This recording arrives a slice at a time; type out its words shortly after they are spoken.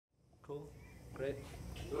Cool. Great.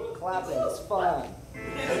 Clapping, it's fun.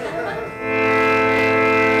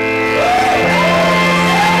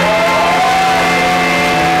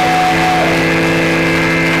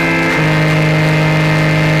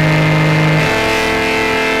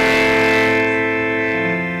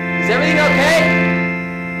 Is everything okay?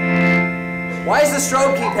 Why does the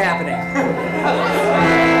strobe keep happening?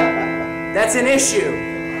 That's an issue.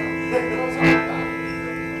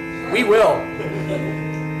 We will.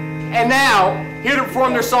 And now, here to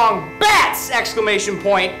perform their song, BATS! Exclamation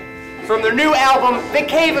point, from their new album, The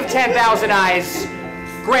Cave of 10,000 Eyes,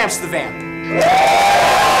 Gramps the Vamp.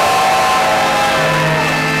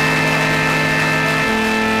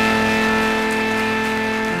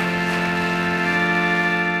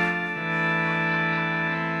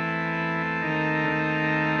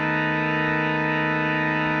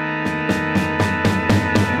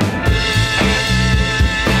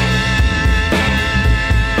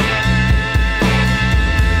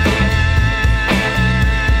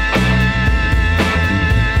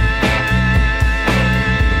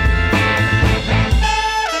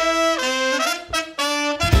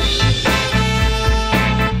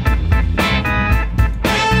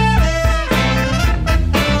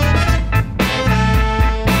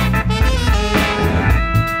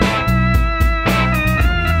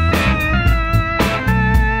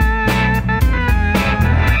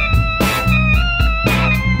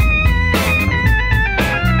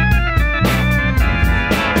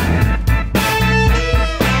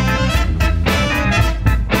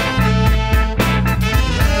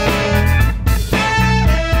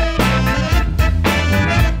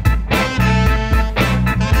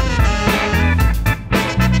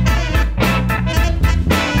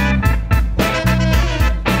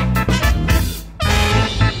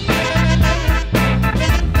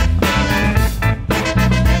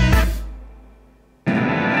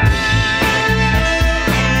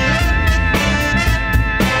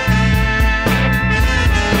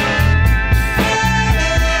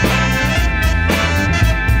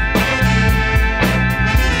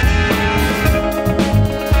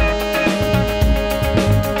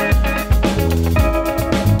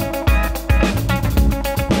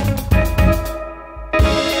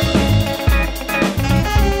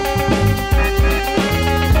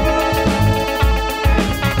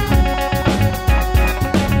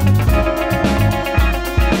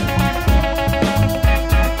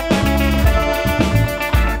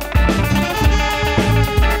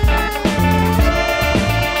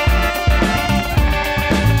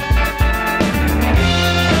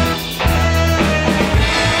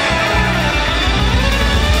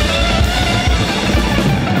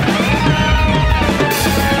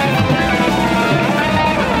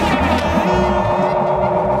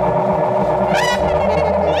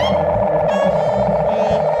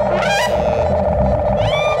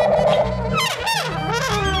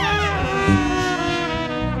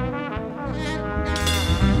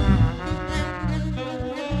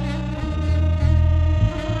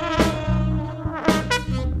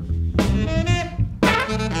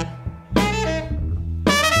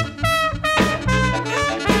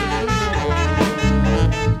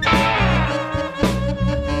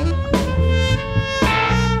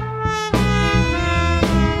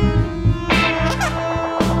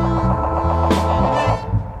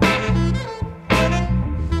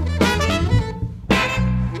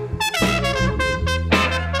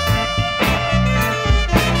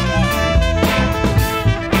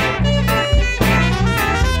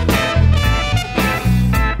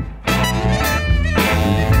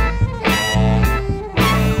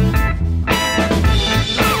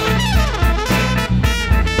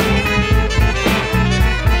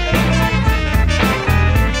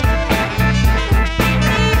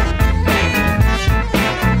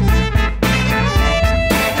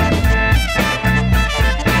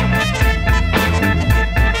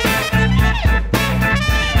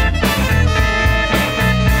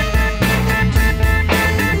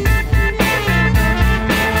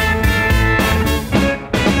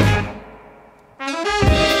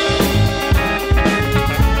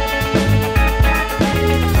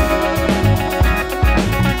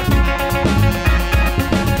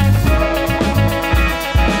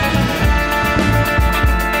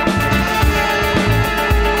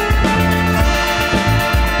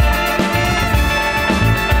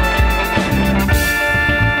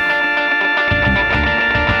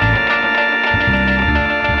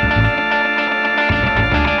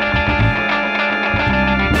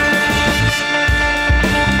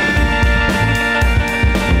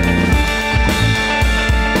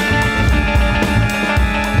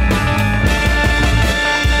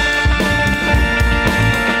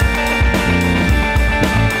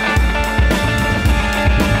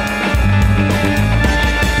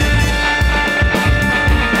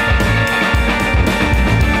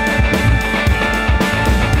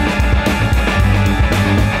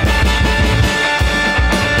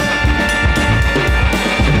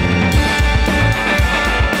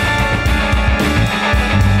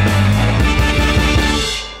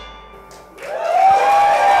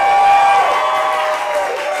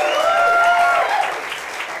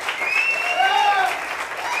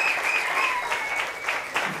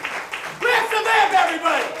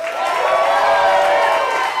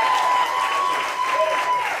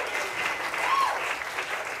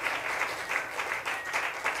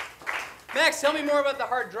 Max, tell me more about the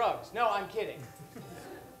hard drugs. No, I'm kidding.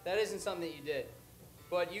 That isn't something that you did.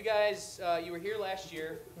 But you guys, you were here last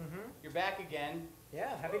year. Mm-hmm. You're back again.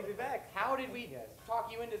 Yeah, happy to be back. How did we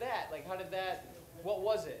talk you into that? Like, how did that? What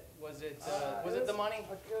was it? Was it the money? It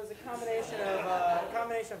was a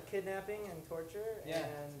combination of kidnapping and torture. Yeah.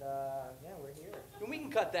 And yeah, we're here. And we can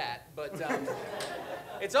cut that, but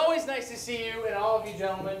it's always nice to see you and all of you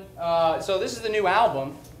gentlemen. So this is the new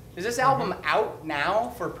album. Is this album out now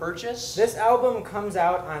for purchase? This album comes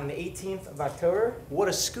out on the 18th of October. What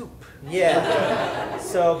a scoop. Yeah.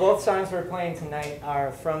 So both songs we're playing tonight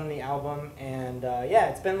are from the album, and yeah,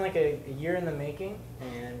 it's been like a year in the making,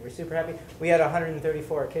 and we're super happy. We had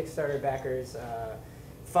 134 Kickstarter backers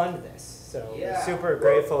fund this, so we're super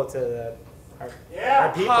grateful to our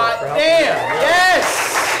people Hot for helping damn! Yes!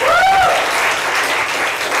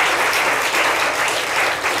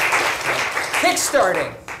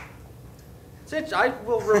 Kickstarting. I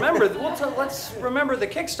will remember. Let's remember the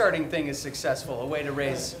kickstarting thing is successful. A way to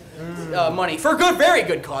raise money for very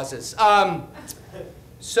good causes.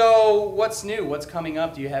 So what's new? What's coming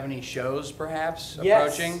up? Do you have any shows perhaps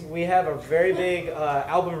approaching? Yes, we have a very big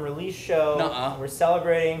album release show. We're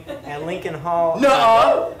celebrating at Lincoln Hall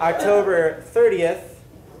October 30th.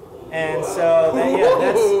 And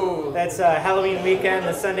so that's Halloween weekend,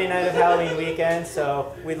 the Sunday night of Halloween weekend.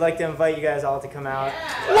 So we'd like to invite you guys all to come out.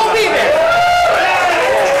 We'll be there.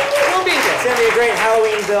 We'll be there. It's gonna be a great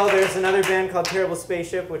Halloween bill. There's another band called Terrible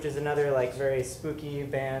Spaceship, which is another like very spooky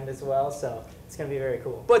band as well. So it's gonna be very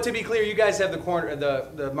cool. But to be clear, you guys have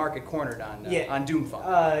the market cornered on Doomfunk.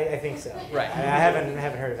 I think so. Right. I haven't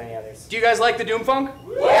heard of any others. Do you guys like the Doomfunk?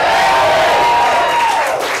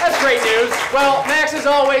 That's great news. Well, Max, as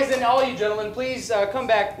always, and all you gentlemen, please come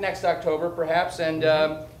back next October, perhaps, and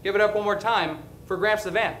give it up one more time for Gramps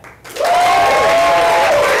the Vamp.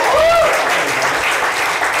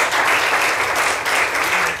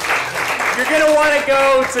 You're going to want to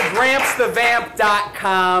go to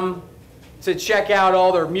grampsthevamp.com to check out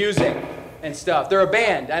all their music and stuff. They're a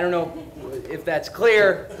band. I don't know if that's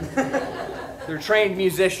clear. They're trained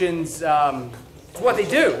musicians. It's what they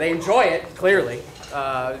do. They enjoy it, clearly.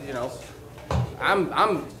 You know,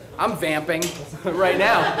 I'm vamping right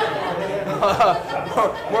now.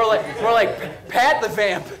 More like Pat the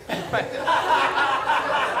Vamp.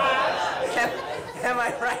 Am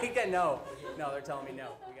I right? No, they're telling me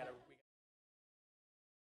no. We gotta.